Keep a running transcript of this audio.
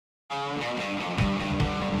Today's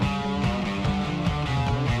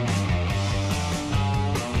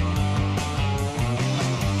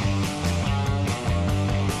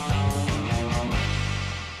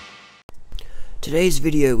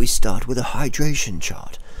video we start with a hydration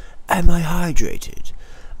chart. Am I hydrated?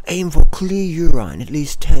 Aim for clear urine at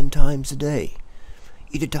least 10 times a day.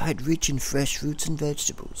 Eat a diet rich in fresh fruits and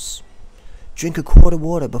vegetables. Drink a quart of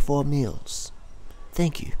water before meals.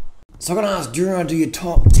 Thank you. So I'm going to ask, do you want to do your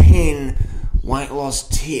top 10 weight loss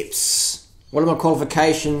tips? What are my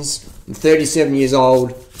qualifications? I'm 37 years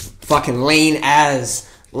old. Fucking lean as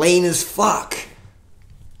fuck.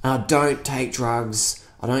 And I don't take drugs.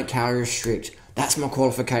 I don't calorie restrict. That's my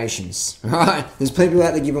qualifications, right? There's people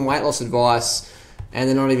out there giving weight loss advice and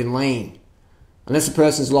they're not even lean. Unless a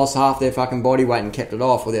person's lost half their fucking body weight and kept it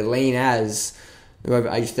off, or they're lean as, they're over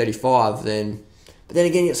age 35, then... But then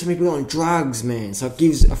again, you got some people on drugs, man. So it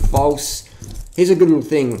gives a false... Here's a good little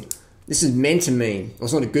thing. This is mentamine. Well,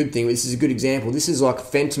 it's not a good thing, but this is a good example. This is like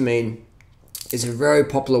phentamine. It's a very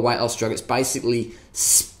popular weight loss drug. It's basically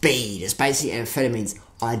speed. It's basically amphetamines.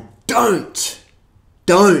 I don't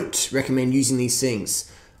recommend using these things.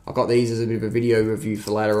 I've got these as a bit of a video review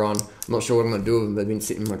for later on. I'm not sure what I'm going to do with them. They've been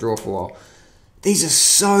sitting in my drawer for a while. These are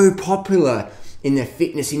so popular in the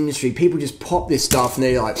fitness industry. People just pop this stuff and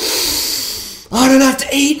they're like, I don't have to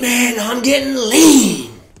eat, man. I'm getting lean.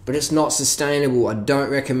 But it's not sustainable. I don't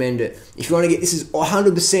recommend it. If you want to get, this is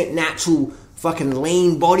 100% natural fucking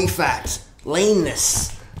lean body fat.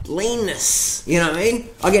 Leanness. You know what I mean?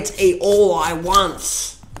 I get to eat all I want.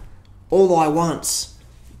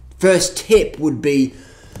 First tip would be,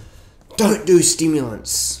 don't do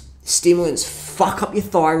stimulants. Stimulants fuck up your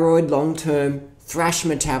thyroid long term, thrash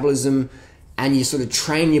metabolism, and you sort of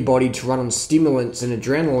train your body to run on stimulants and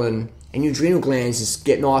adrenaline, and your adrenal glands just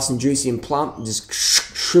get nice and juicy and plump, and just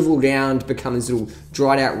shrivel down to become these little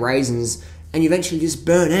dried out raisins, and you eventually just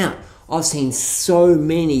burn out. I've seen so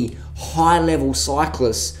many high level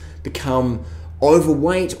cyclists become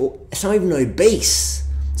overweight, or some even obese.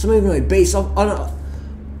 I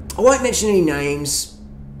won't mention any names,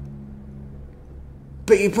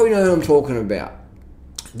 but you probably know who I'm talking about.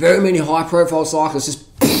 Very many high-profile cyclists just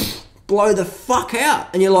blow the fuck out.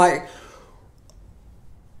 And you're like,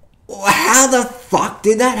 how the fuck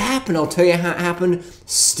did that happen? I'll tell you how it happened.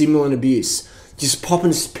 Stimulant abuse. Just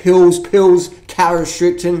popping pills, calorie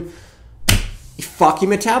restricting. You fuck your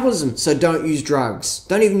metabolism. So don't use drugs.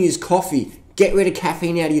 Don't even use coffee. Get rid of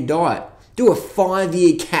caffeine out of your diet. Do a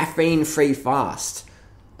 5-year caffeine-free fast.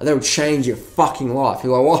 And that'll change your fucking life.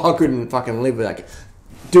 You're like, well, I couldn't fucking live with that.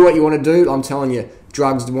 Do what you want to do. I'm telling you,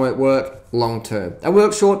 drugs won't work long term. They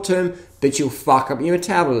work short term, but you'll fuck up your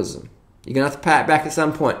metabolism. You're going to have to pay it back at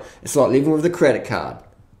some point. It's like living with a credit card.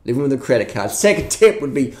 Second tip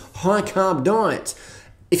would be high carb diet.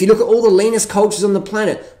 If you look at all the leanest cultures on the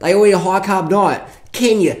planet, they all eat a high carb diet.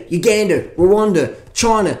 Kenya, Uganda, Rwanda,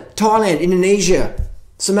 China, Thailand, Indonesia,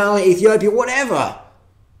 Somalia, Ethiopia, whatever.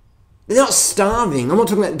 They're not starving. I'm not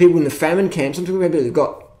talking about the people in the famine camps. I'm talking about people who've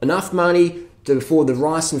got enough money to afford the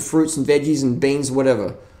rice and fruits and veggies and beans,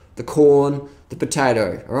 whatever. The corn, the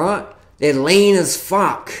potato, alright? They're lean as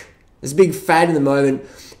fuck. There's a big fad in the moment.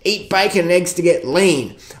 Eat bacon and eggs to get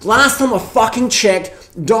lean. Last time I fucking checked,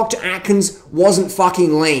 Dr. Atkins wasn't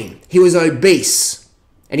fucking lean. He was obese.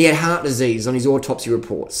 And he had heart disease on his autopsy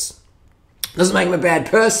reports. Doesn't make him a bad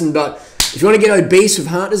person, but if you want to get obese with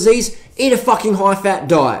heart disease, eat a fucking high-fat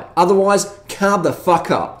diet. Otherwise, carb the fuck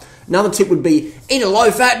up. Another tip would be, eat a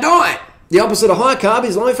low-fat diet. The opposite of high carb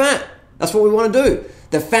is low-fat. That's what we want to do.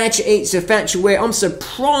 The fat you eat is the fat you wear. I'm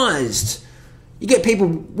surprised. You get people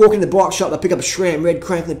walking in the bike shop, they pick up a SRAM Red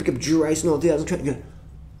Crank, they pick up a Dura-Ace and all that. And go,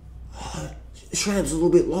 oh, the SRAM's a little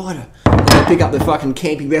bit lighter. And they pick up the fucking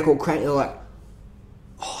Campy Record Crank and they're like,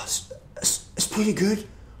 oh, it's pretty good.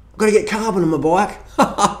 I've got to get carbon on my bike.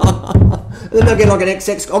 And then they'll get like an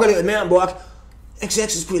XX. I've got to get the mountain bike. XX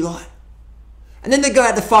is pretty light. And then they go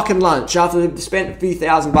out to fucking lunch after they've spent a few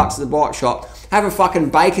 $1,000 at the bike shop, have a fucking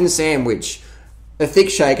bacon sandwich, a thick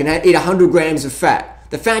shake, and eat 100 grams of fat.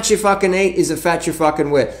 The fat you fucking eat is the fat you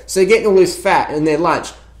fucking wear. So you're getting all this fat in their lunch,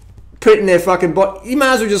 put it in their fucking body. You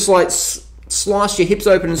might as well just like slice your hips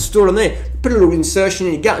open and store it on there. Put a little insertion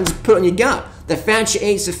in your gut and just put it on your gut. The fat you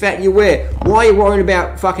eat is the fat you wear. Why are you worrying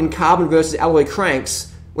about fucking carbon versus alloy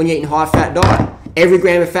cranks when you're eating high-fat diet? Every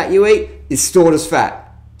gram of fat you eat is stored as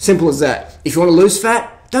fat. Simple as that. If you want to lose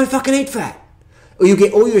fat, don't fucking eat fat. Or you'll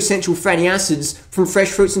get all your essential fatty acids from fresh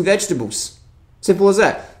fruits and vegetables. Simple as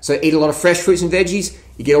that. So eat a lot of fresh fruits and veggies,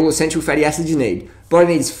 you get all the essential fatty acids you need. Body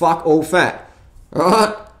needs fuck all fat.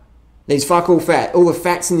 Alright? Needs fuck all fat. All the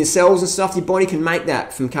fats in your cells and stuff, your body can make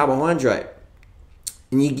that from carbohydrate.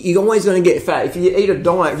 And you're always going to get fat. If you eat a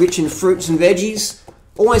diet rich in fruits and veggies,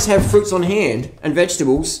 always have fruits on hand and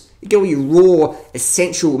vegetables. You get all your raw,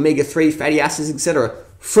 essential omega-3 fatty acids, etc.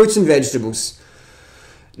 Fruits and vegetables.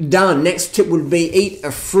 Done. Next tip would be eat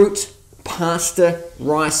a fruit, pasta,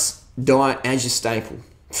 rice diet as your staple.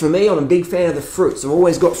 For me, I'm a big fan of the fruits. I've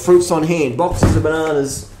always got fruits on hand. Boxes of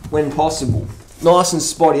bananas when possible. Nice and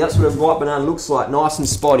spotty. That's what a ripe banana looks like. Nice and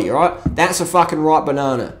spotty, alright? That's a fucking ripe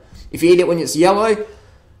banana. If you eat it when it's yellow,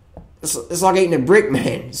 it's like eating a brick,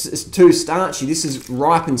 man. It's too starchy. This is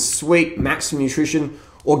ripe and sweet, maximum nutrition.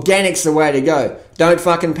 Organic's the way to go. Don't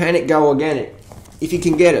fucking panic, go organic. If you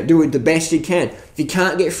can get it, do it the best you can. If you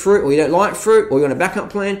can't get fruit, or you don't like fruit, or you're on a backup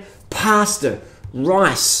plan, pasta,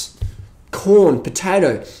 rice, corn,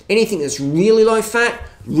 potato, anything that's really low fat,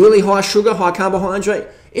 really high sugar, high carbohydrate,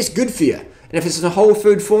 it's good for you. And if it's in a whole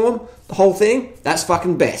food form, the whole thing, that's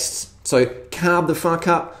fucking best. So carb the fuck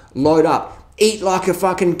up, load up. Eat like a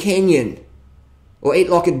fucking Kenyan. Or eat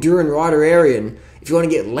like a Duran Rider Aryan if you want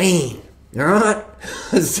to get lean. Alright?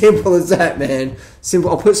 As simple as that, man.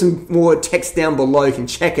 Simple. I'll put some more text down below. You can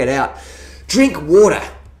check it out. Drink water.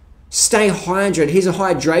 Stay hydrated. Here's a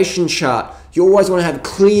hydration chart. You always want to have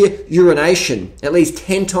clear urination. At least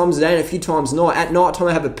 10 times a day and a few times a night. At night time,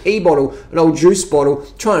 I have a pee bottle, an old juice bottle.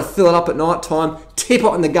 Trying to fill it up at night time. Tip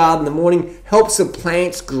it in the garden in the morning. Helps the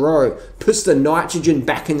plants grow. Puts the nitrogen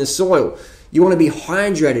back in the soil. You want to be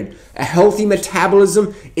hydrated. A healthy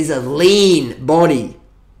metabolism is a lean body.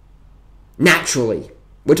 Naturally.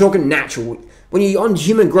 We're talking natural. When you're on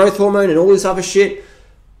human growth hormone and all this other shit,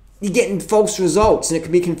 you're getting false results and it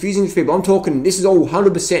can be confusing for people. I'm talking, this is all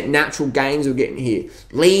 100% natural gains we're getting here.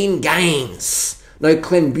 Lean gains. No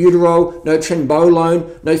clenbuterol, no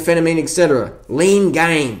trenbolone, no phenamine, etc. Lean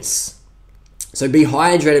gains. So be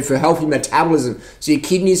hydrated for a healthy metabolism so your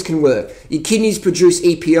kidneys can work. Your kidneys produce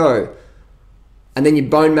EPO and then your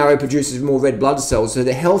bone marrow produces more red blood cells. So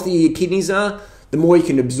the healthier your kidneys are, the more you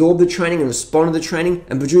can absorb the training and respond to the training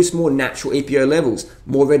and produce more natural EPO levels,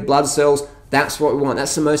 more red blood cells. That's what we want.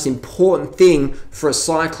 That's the most important thing for a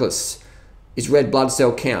cyclist is red blood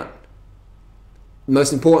cell count.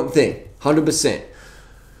 Most important thing, 100%.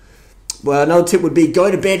 Well, another tip would be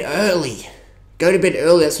go to bed early. Go to bed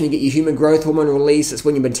early. That's when you get your human growth hormone release. That's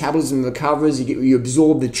when your metabolism recovers. You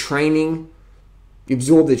absorb the training. You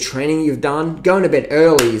absorb the training you've done. Going to bed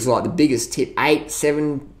early is like the biggest tip.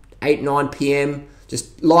 9 p.m.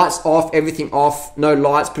 Just lights off, everything off, no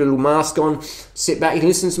lights, put a little mask on, sit back. You can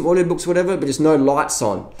listen to some audiobooks, whatever, but just no lights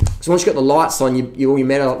on. So once you've got the lights on, all your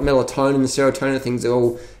melatonin and serotonin things are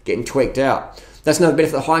all getting tweaked out. That's another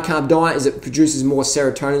benefit of the high carb diet is it produces more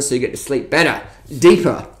serotonin so you get to sleep better,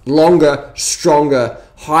 deeper, longer, stronger,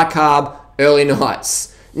 high carb, early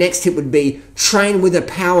nights. Next tip would be train with a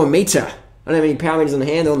power meter. I don't have any power meters on the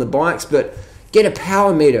hand or on the bikes, but get a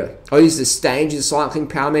power meter. I use the Stages cycling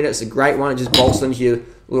power meter. It's a great one. It just bolts into your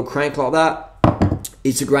little crank like that.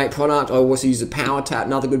 It's a great product. I also use the Power Tap,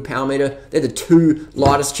 another good power meter. They're the two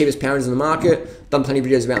lightest, cheapest power meters in the market. Done plenty of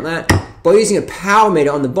videos about that. By using a power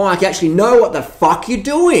meter on the bike, you actually know what the fuck you're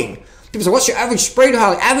doing. People say, what's your average speed,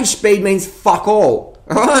 Harley? Average speed means fuck all.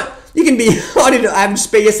 Alright? You can be, I did an average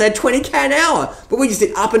speed yesterday, 20k an hour. But we just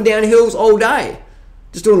did up and down hills all day.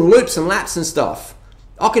 Just doing loops and laps and stuff.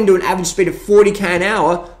 I can do an average speed of 40k an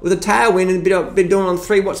hour with a tailwind and be doing on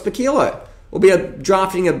 3 watts per kilo. Or be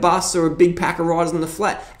drafting a bus or a big pack of riders on the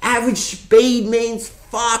flat. Average speed means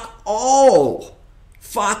fuck all.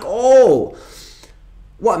 Fuck all.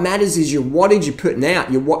 What matters is your wattage you're putting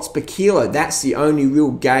out, your watts per kilo. That's the only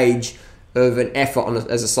real gauge of an effort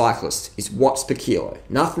as a cyclist. Is watts per kilo.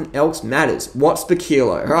 Nothing else matters. Watts per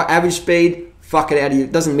kilo. Right? Average speed, fuck it out of you.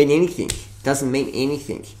 It doesn't mean anything. Doesn't mean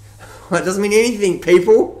anything. It doesn't mean anything,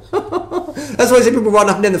 people. That's why I see people riding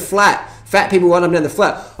up and down the flat. Fat people riding up and down the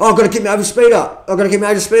flat. Oh, I've got to keep my average speed up. I've got to keep my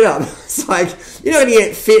average speed up. It's like, you're not going to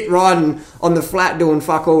get fit riding on the flat doing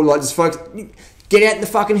fuck all. Like, just focus. Get out the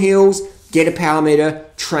fucking hills. Get a power meter.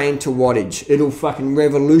 Train to wattage. It'll fucking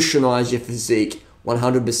revolutionize your physique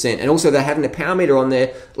 100%. And also, they're having a power meter on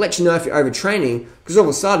there. Let you know if you're overtraining. Because all of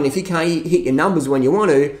a sudden, if you can't hit your numbers when you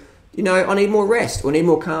want to, you know, I need more rest. Or I need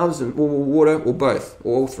more carbs and more water. Or both.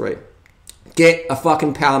 Or all three. Get a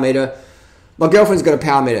fucking power meter. My girlfriend's got a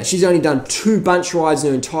power meter. She's only done 2 bunch rides in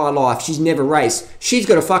her entire life. She's never raced. She's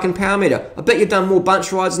got a fucking power meter. I bet you've done more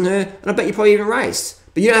bunch rides than her, and I bet you probably even raced.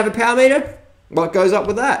 But you don't have a power meter? What goes up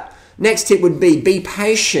with that? Next tip would be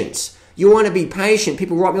patient. You want to be patient.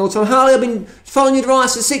 People write me all the time, Harley, I've been following your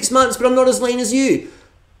advice for 6 months, but I'm not as lean as you.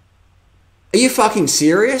 Are you fucking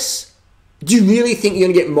serious? Do you really think you're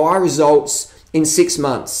going to get my results in 6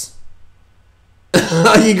 months?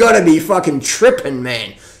 You gotta be fucking tripping,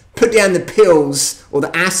 man. Put down the pills or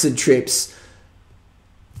the acid trips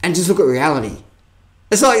and just look at reality.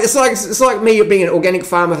 It's like me being an organic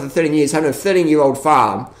farmer for 13 years, having a 13-year-old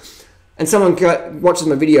farm, and someone watches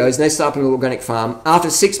my videos and they start up an organic farm. After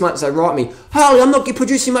 6 months, they write me, Harley, I'm not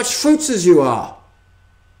producing much fruits as you are.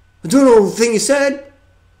 I'm doing all the thing you said.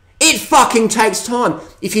 It fucking takes time.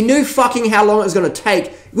 If you knew fucking how long it was going to take,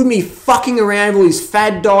 you wouldn't be fucking around with all these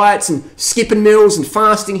fad diets and skipping meals and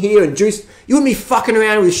fasting here and juice. You wouldn't be fucking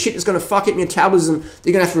around with shit that's going to fuck up your metabolism that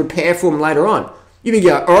you're going to have to repair for them later on. You'd be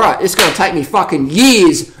going, alright, it's going to take me fucking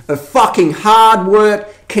years of fucking hard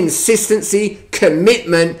work, consistency,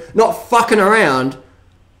 commitment, not fucking around.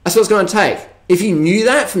 That's what it's going to take. If you knew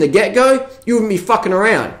that from the get-go, you wouldn't be fucking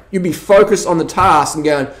around. You'd be focused on the task and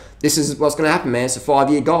going, this is what's going to happen, man. It's a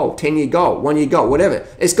 5-year goal, 10-year goal, 1-year goal, whatever.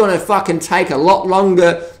 It's going to fucking take a lot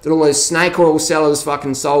longer than all those snake oil sellers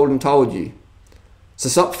fucking sold and told you. So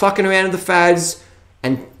stop fucking around with the fads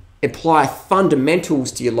and apply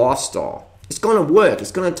fundamentals to your lifestyle. It's going to work.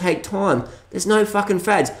 It's going to take time. There's no fucking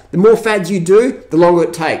fads. The more fads you do, the longer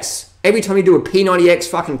it takes. Every time you do a P90X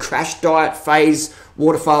fucking crash diet, phase,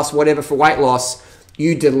 water fast, whatever for weight loss,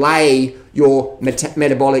 you delay your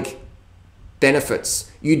metabolic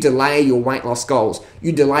benefits. You delay your weight loss goals.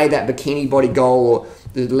 You delay that bikini body goal or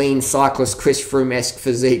the lean cyclist Chris Froome-esque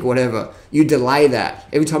physique, whatever. You delay that.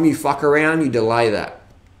 Every time you fuck around, you delay that.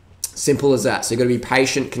 Simple as that. So you've got to be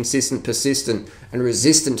patient, consistent, persistent, and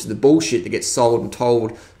resistant to the bullshit that gets sold and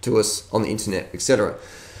told to us on the internet, etc.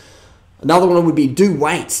 Another one would be do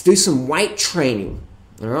weights. Do some weight training.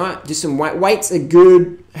 All right? Do some weight. Weights are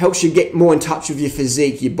good. Helps you get more in touch with your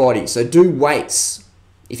physique, your body. So do weights.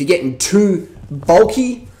 If you're getting too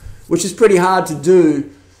bulky, which is pretty hard to do,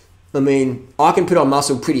 I mean, I can put on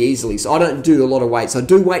muscle pretty easily, so I don't do a lot of weights. I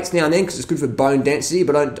do weights now and then because it's good for bone density,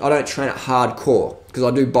 but I don't train it hardcore because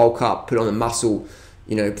I do bulk up, put on the muscle,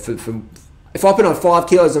 you know, if I put on 5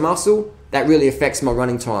 kilos of muscle, that really affects my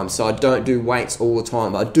running time, so I don't do weights all the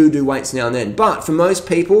time. I do weights now and then, but for most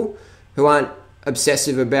people who aren't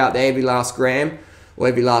obsessive about their every last gram or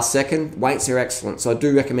every last second, weights are excellent, so I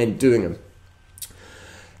do recommend doing them.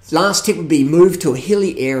 Last tip would be move to a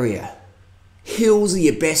hilly area. Hills are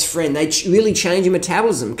your best friend. They really change your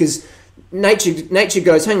metabolism because nature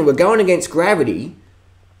goes, hang on, we're going against gravity.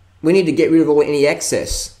 We need to get rid of any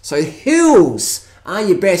excess. So hills are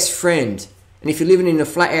your best friend. And if you're living in a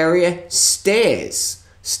flat area, stairs.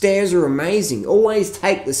 Stairs are amazing. Always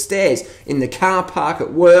take the stairs. In the car park,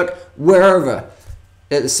 at work, wherever.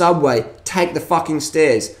 At the subway, take the fucking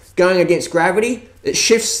stairs. Going against gravity, it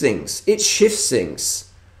shifts things. It shifts things.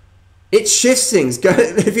 It shifts things.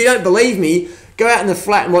 If you don't believe me, go out in the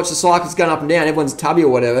flat and watch the cyclists going up and down. Everyone's tubby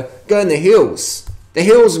or whatever. Go in the hills. The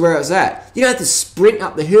hills is where it's at. You don't have to sprint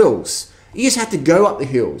up the hills. You just have to go up the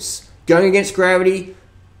hills. Going against gravity,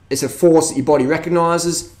 it's a force that your body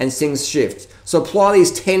recognizes and things shift. So apply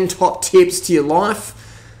these 10 top tips to your life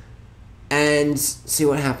and see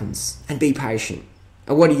what happens. And be patient.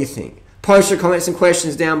 And what do you think? Post your comments and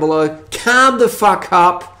questions down below. Calm the fuck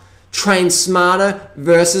up. Train smarter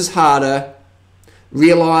versus harder.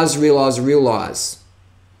 Realize.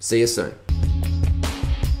 See you soon.